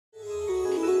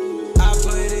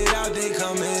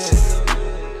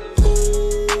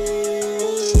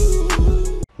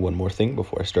One more thing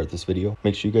before I start this video,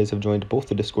 make sure you guys have joined both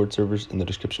the Discord servers in the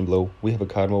description below. We have a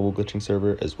COD mobile glitching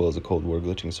server as well as a Cold War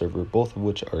glitching server, both of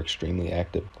which are extremely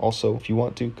active. Also, if you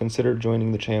want to, consider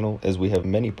joining the channel as we have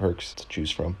many perks to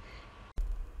choose from.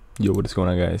 Yo, what is going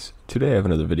on, guys? Today I have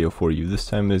another video for you. This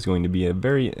time is going to be a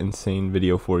very insane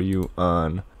video for you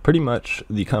on pretty much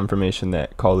the confirmation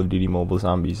that Call of Duty Mobile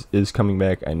Zombies is coming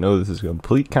back. I know this is a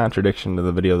complete contradiction to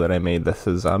the video that I made that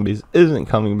says Zombies isn't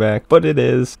coming back, but it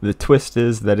is. The twist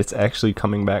is that it's actually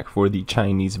coming back for the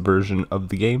Chinese version of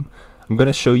the game. I'm going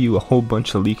to show you a whole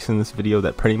bunch of leaks in this video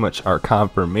that pretty much are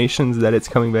confirmations that it's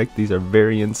coming back. These are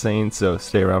very insane, so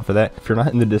stay around for that. If you're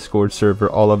not in the Discord server,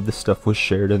 all of this stuff was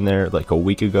shared in there like a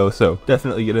week ago, so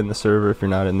definitely get in the server if you're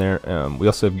not in there. We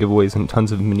also have giveaways and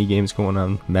tons of mini games going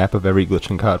on. Map of every glitch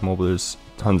in COD Mobile, there's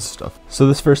tons of stuff. So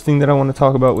this first thing that I want to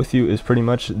talk about with you is pretty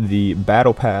much the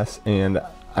Battle Pass, and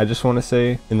I just want to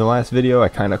say, in the last video I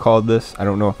kind of called this. I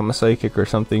don't know if I'm a psychic or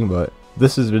something, but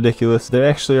this is ridiculous. They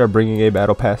actually are bringing a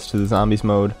battle pass to the zombies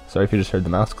mode. Sorry if you just heard the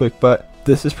mouse click, but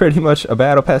this is pretty much a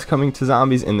battle pass coming to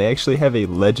zombies, and they actually have a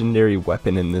legendary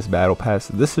weapon in this battle pass.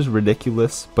 This is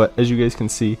ridiculous, but as you guys can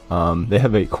see, they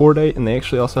have a cordite, and they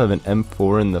actually also have an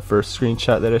M4 in the first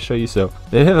screenshot that I show you. So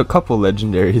they have a couple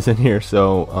legendaries in here,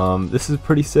 so this is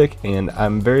pretty sick, and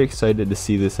I'm very excited to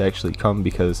see this actually come,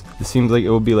 because it seems like it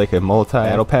will be like a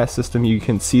multi-battle pass system. You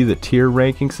can see the tier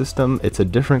ranking system. It's a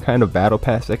different kind of battle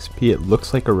pass XP. It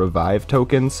looks like a revive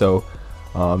token, so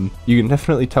you can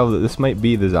definitely tell that this might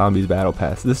be the Zombies Battle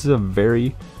Pass. This is a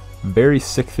very, very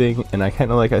sick thing, and I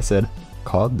kind of, like I said,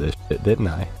 called this shit, didn't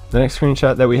I? The next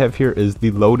screenshot that we have here is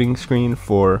the loading screen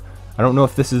for, I don't know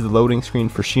if this is the loading screen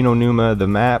for Shinonuma, the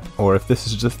map, or if this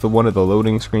is just one of the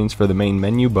loading screens for the main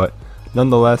menu, but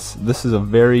nonetheless, this is a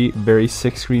very, very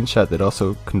sick screenshot that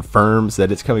also confirms that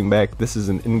it's coming back. This is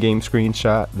an in-game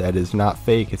screenshot that is not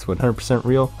fake. It's 100%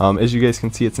 real. As you guys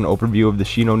can see, it's an overview of the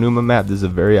Shinonuma map. This is a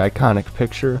very iconic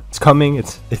picture. It's coming.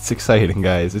 It's exciting,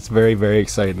 guys. It's very, very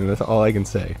exciting. That's all I can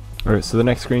say. Alright, so the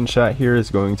next screenshot here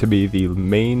is going to be the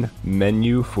main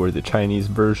menu for the Chinese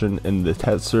version in the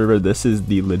test server. This is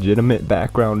the legitimate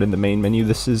background in the main menu.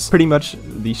 This is pretty much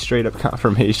the straight up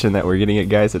confirmation that we're getting it,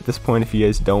 guys. At this point, if you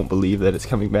guys don't believe that it's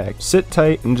coming back, sit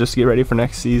tight and just get ready for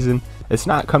next season. It's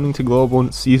not coming to global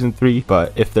in season 3,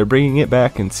 but if they're bringing it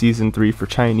back in season 3 for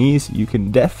Chinese, you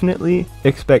can definitely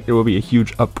expect there will be a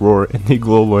huge uproar in the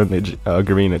global and the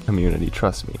Garena community,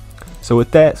 trust me. So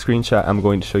with that screenshot, I'm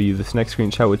going to show you this next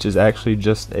screenshot, which is actually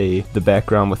just the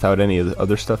background without any of the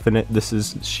other stuff in it. This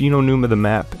is Shinonuma, the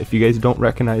map. If you guys don't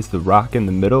recognize the rock in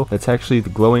the middle, that's actually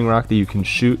the glowing rock that you can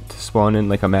shoot to spawn in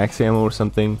like a max ammo or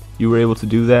something. You were able to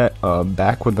do that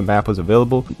back when the map was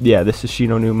available. Yeah, this is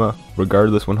Shinonuma.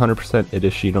 Regardless, 100% it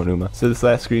is Shinonuma. So this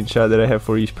last screenshot that I have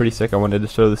for you is pretty sick. I wanted to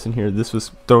show this in here. This was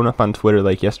thrown up on Twitter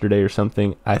like yesterday or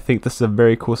something. I think this is a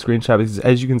very cool screenshot because,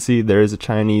 as you can see, there is a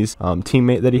Chinese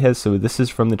teammate that he has. So this is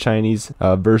from the Chinese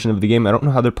version of the game. I don't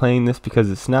know how they're playing this because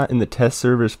it's not in the test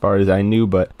server as far as I knew,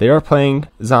 but they are playing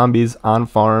zombies on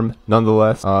farm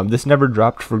nonetheless. This never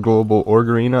dropped for global or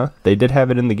Garena. They did have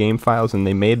it in the game files, and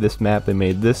they made this map. They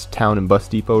made this town and bus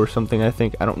depot or something, I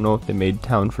think. I don't know if they made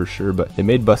town for sure, but they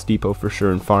made bus depot for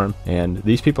sure and farm, and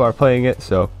these people are playing it,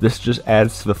 so this just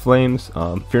adds to the flames.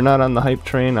 If you're not on the hype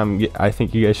train, I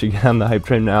think you guys should get on the hype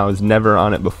train now. I was never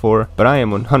on it before, but I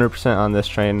am 100% on this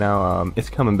train now. It's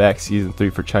coming back season 3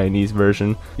 for Chinese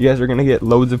version. You guys are gonna get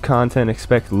loads of content.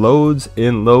 Expect loads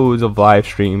and loads of live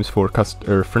streams for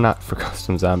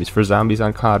custom zombies, for zombies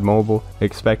on COD Mobile.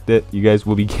 Expect it. You guys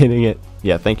will be getting it.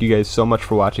 Yeah, thank you guys so much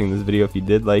for watching this video. If you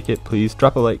did like it, please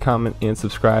drop a like, comment, and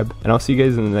subscribe. And I'll see you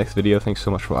guys in the next video. Thanks so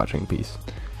much for watching. Peace.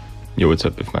 Yo, what's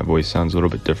up? If my voice sounds a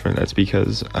little bit different, that's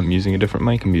because I'm using a different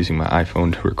mic. I'm using my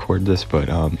iPhone to record this. But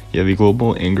yeah, the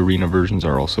global and Garena versions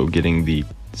are also getting the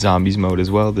zombies mode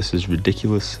as well. This is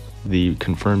ridiculous. They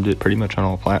confirmed it pretty much on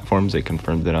all platforms. They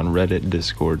confirmed it on Reddit,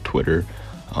 Discord, Twitter,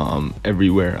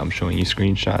 everywhere. I'm showing you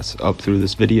screenshots up through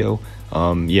this video.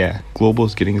 Yeah,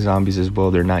 global's getting zombies as well.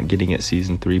 They're not getting it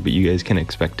season 3, but you guys can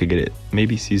expect to get it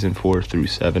maybe season 4 through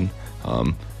 7.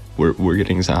 We're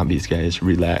getting zombies, guys.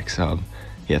 Relax.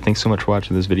 Yeah, thanks so much for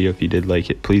watching this video. If you did like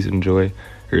it, please enjoy,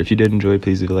 or if you did enjoy,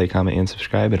 please leave a like, comment, and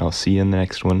subscribe, and I'll see you in the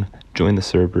next one. Join the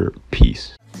server.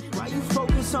 Peace. Why you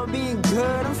focus on being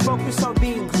good? I'm focused on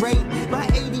being great. My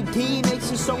ADP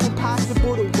makes it so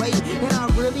impossible to wait, and I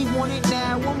really want it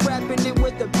now. I'm rapping it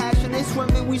with the passion. They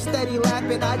swimming, we steady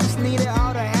lapping. I just need it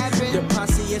all to happen. The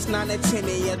posse is not a 10,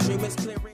 your dream is clear.